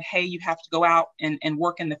vaccine and then, hey, you have to go out and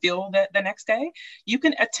work in the field the next day, you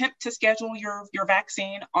can attempt to schedule your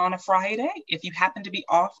vaccine on a Friday if you happen to be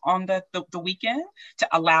off on the weekend to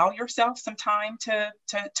allow yourself some time to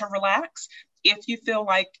relax. If you feel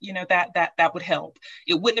like, that would help.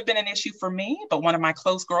 It wouldn't have been an issue for me, but one of my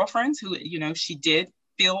close girlfriends who, she did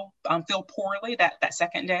feel poorly that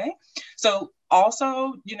second day. So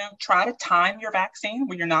also, try to time your vaccine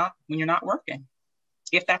when you're not working,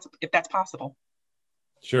 if that's possible.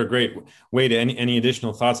 Sure, great. Wade, any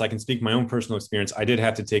additional thoughts? I can speak my own personal experience. I did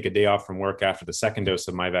have to take a day off from work after the second dose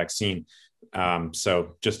of my vaccine.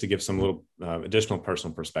 So just to give some little additional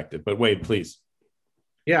personal perspective. But Wade, please.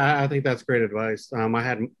 Yeah, I think that's great advice. I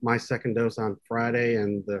had my second dose on Friday,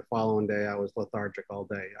 and the following day I was lethargic all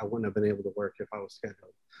day. I wouldn't have been able to work if I was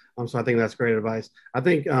scheduled. So I think that's great advice. I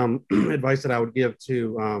think advice that I would give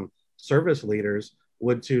to service leaders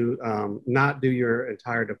would to not do your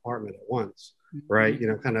entire department at once, right?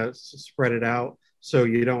 Kind of spread it out so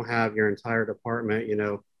you don't have your entire department,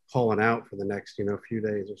 calling out for the next, few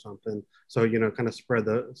days or something. So, kind of spread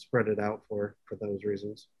it out for those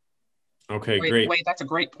reasons. Okay, great. Wait, that's a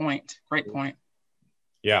great point. Great point.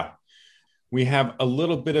 Yeah. We have a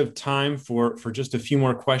little bit of time for just a few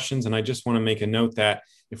more questions. And I just want to make a note that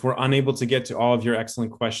if we're unable to get to all of your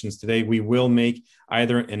excellent questions today, we will make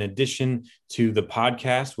either an addition to the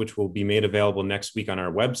podcast, which will be made available next week on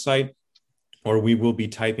our website, or we will be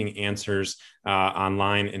typing answers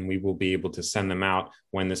online and we will be able to send them out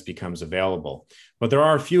when this becomes available. But there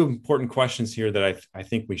are a few important questions here that I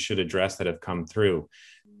think we should address that have come through.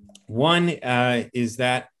 One is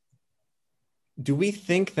that, do we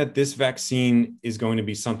think that this vaccine is going to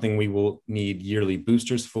be something we will need yearly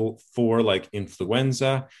boosters for like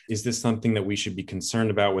influenza? Is this something that we should be concerned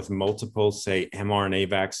about with multiple, say, mRNA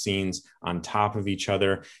vaccines on top of each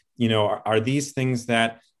other? Are these things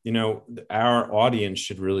that our audience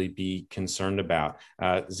should really be concerned about?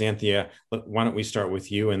 Xanthia, why don't we start with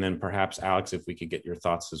you, and then perhaps Alex, if we could get your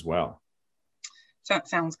thoughts as well. That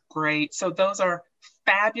sounds great. So those are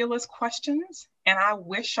fabulous questions, and I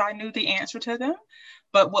wish I knew the answer to them.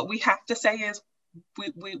 But what we have to say is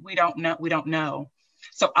we don't know. We don't know.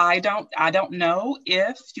 So I don't know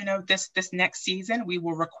if this next season we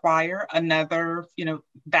will require another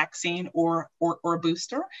vaccine or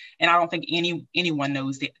booster, and I don't think anyone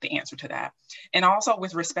knows the answer to that. And also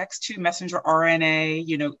with respects to messenger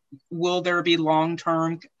RNA, will there be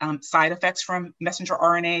long-term side effects from messenger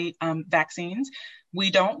RNA vaccines? We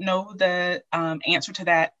don't know the answer to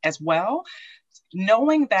that as well.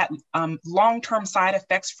 Knowing that long-term side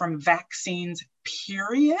effects from vaccines,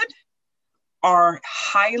 period, are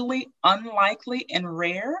highly unlikely and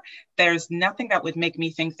rare, there's nothing that would make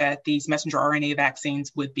me think that these messenger RNA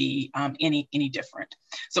vaccines would be any different.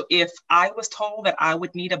 So if I was told that I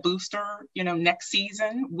would need a booster, next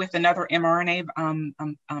season with another mRNA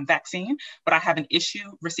vaccine, but I have an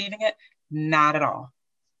issue receiving it, not at all.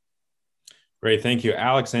 Great, thank you.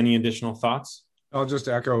 Alex, any additional thoughts? I'll just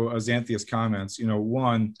echo Xanthia's comments.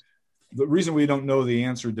 One, the reason we don't know the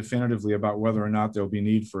answer definitively about whether or not there'll be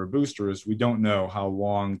need for a booster is we don't know how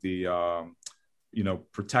long the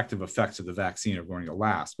protective effects of the vaccine are going to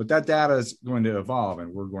last. But that data is going to evolve,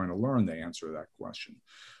 and we're going to learn the answer to that question.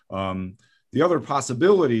 The other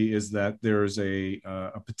possibility is that there's a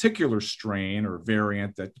particular strain or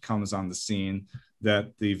variant that comes on the scene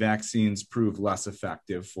that the vaccines prove less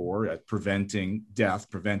effective for at preventing death,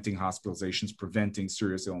 preventing hospitalizations, preventing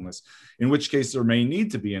serious illness, in which case there may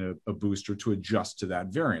need to be a booster to adjust to that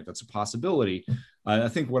variant. That's a possibility. I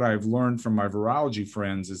think what I've learned from my virology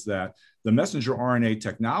friends is that the messenger RNA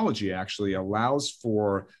technology actually allows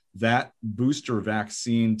for that booster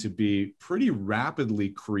vaccine to be pretty rapidly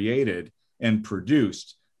created and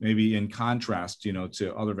produced, maybe in contrast,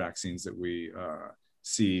 to other vaccines that we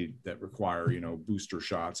see that require, booster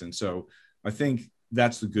shots. And so I think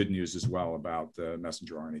that's the good news as well about the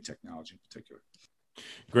messenger RNA technology in particular.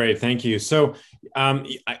 Great, thank you. So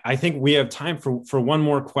I think we have time for one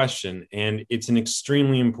more question, and it's an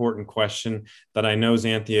extremely important question that I know,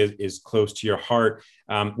 Xanthia, is close to your heart.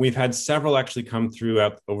 We've had several actually come through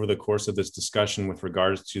over the course of this discussion with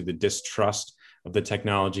regards to the distrust of the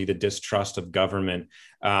technology, the distrust of government.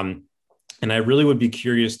 And I really would be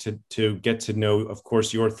curious to get to know, of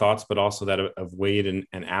course, your thoughts, but also that of Wade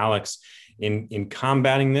and Alex in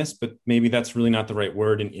combating this, but maybe that's really not the right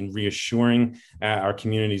word, in reassuring our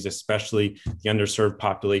communities, especially the underserved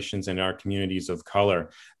populations and our communities of color.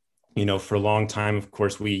 For a long time, of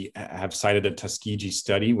course, we have cited the Tuskegee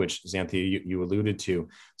study, which Xanthia, you alluded to.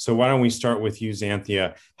 So why don't we start with you,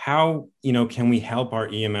 Xanthia? How, can we help our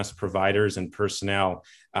EMS providers and personnel,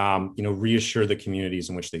 reassure the communities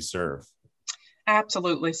in which they serve?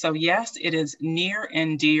 Absolutely. So yes, it is near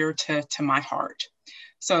and dear to my heart.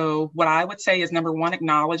 So what I would say is, number one,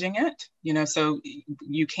 acknowledging it, so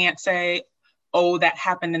you can't say, oh, that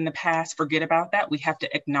happened in the past, forget about that. We have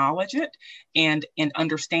to acknowledge it and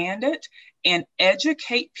understand it and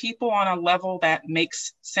educate people on a level that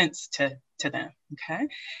makes sense to them, okay?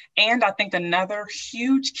 And I think another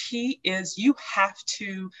huge key is you have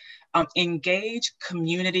to engage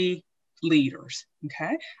community leaders,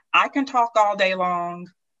 okay? I can talk all day long.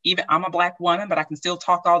 Even I'm a Black woman, but I can still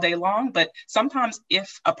talk all day long. But sometimes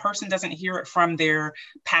if a person doesn't hear it from their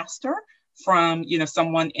pastor, from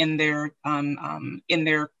someone in their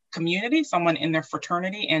community, someone in their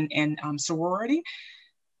fraternity and sorority,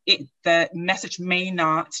 the message may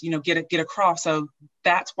not get across. So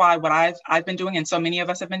that's why what I've been doing, and so many of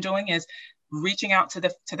us have been doing, is reaching out to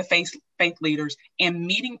the faith leaders and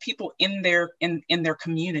meeting people in their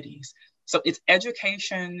communities. So it's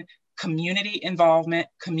education, community involvement,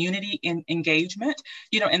 community engagement,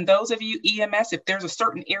 and those of you EMS, if there's a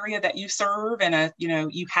certain area that you serve and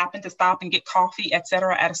you happen to stop and get coffee,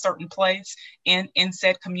 etc., at a certain place in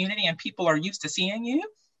said community, and people are used to seeing you,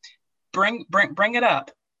 bring it up.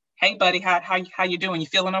 Hey buddy, how you doing? You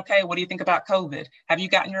feeling okay? What do you think about COVID? Have you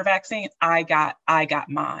gotten your vaccine? I got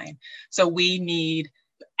mine. So we need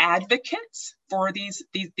advocates for these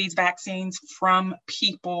vaccines from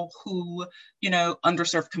people who,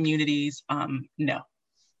 underserved communities know.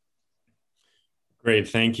 Great,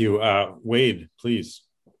 thank you. Wade, please,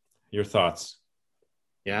 your thoughts.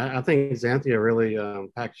 Yeah, I think Xanthia really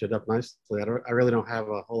packaged it up nicely. I really don't have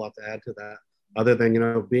a whole lot to add to that, other than,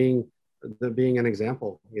 being an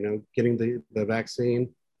example, getting the vaccine,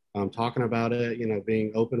 talking about it,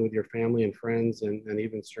 being open with your family and friends and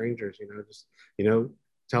even strangers, just,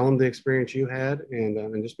 tell them the experience you had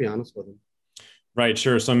and just be honest with them. Right,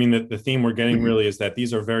 sure. So, I mean, the theme we're getting really is that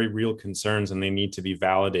these are very real concerns and they need to be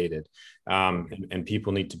validated, and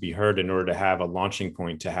people need to be heard in order to have a launching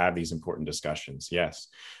point to have these important discussions. Yes.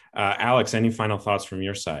 Alex, any final thoughts from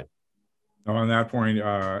your side? On that point,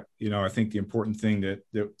 I think the important thing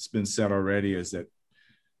that's been said already is that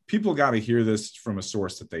people got to hear this from a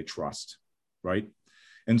source that they trust, right?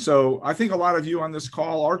 And so I think a lot of you on this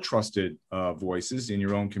call are trusted voices in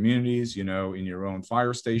your own communities, in your own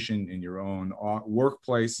fire station, in your own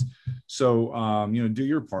workplace. So, do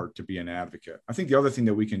your part to be an advocate. I think the other thing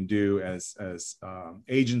that we can do as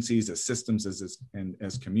agencies, as systems,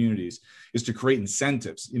 as communities, is to create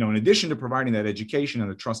incentives. In addition to providing that education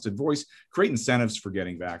and a trusted voice, create incentives for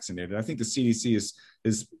getting vaccinated. I think the CDC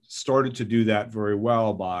has started to do that very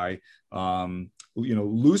well by,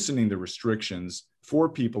 loosening the restrictions for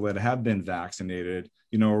people that have been vaccinated,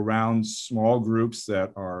 around small groups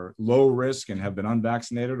that are low risk and have been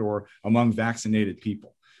unvaccinated, or among vaccinated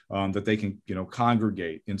people, that they can,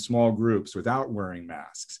 congregate in small groups without wearing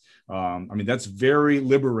masks. That's very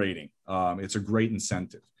liberating. It's a great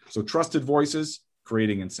incentive. So trusted voices,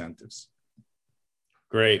 creating incentives.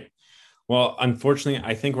 Great. Well, unfortunately,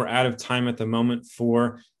 I think we're out of time at the moment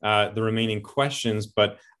for the remaining questions,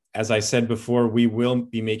 but as I said before, we will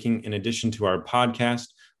be making an addition to our podcast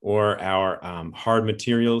or our hard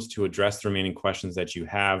materials to address the remaining questions that you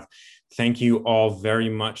have. Thank you all very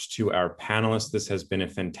much to our panelists. This has been a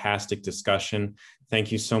fantastic discussion.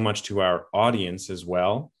 Thank you so much to our audience as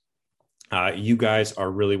well. You guys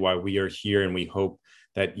are really why we are here, and we hope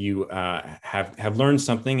that you have learned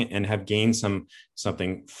something and have gained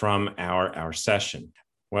something from our session.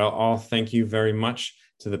 Well, all thank you very much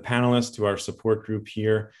to the panelists, to our support group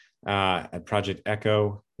here at Project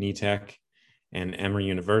ECHO, NETEC, and Emory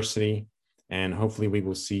University. And hopefully we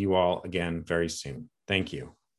will see you all again very soon. Thank you.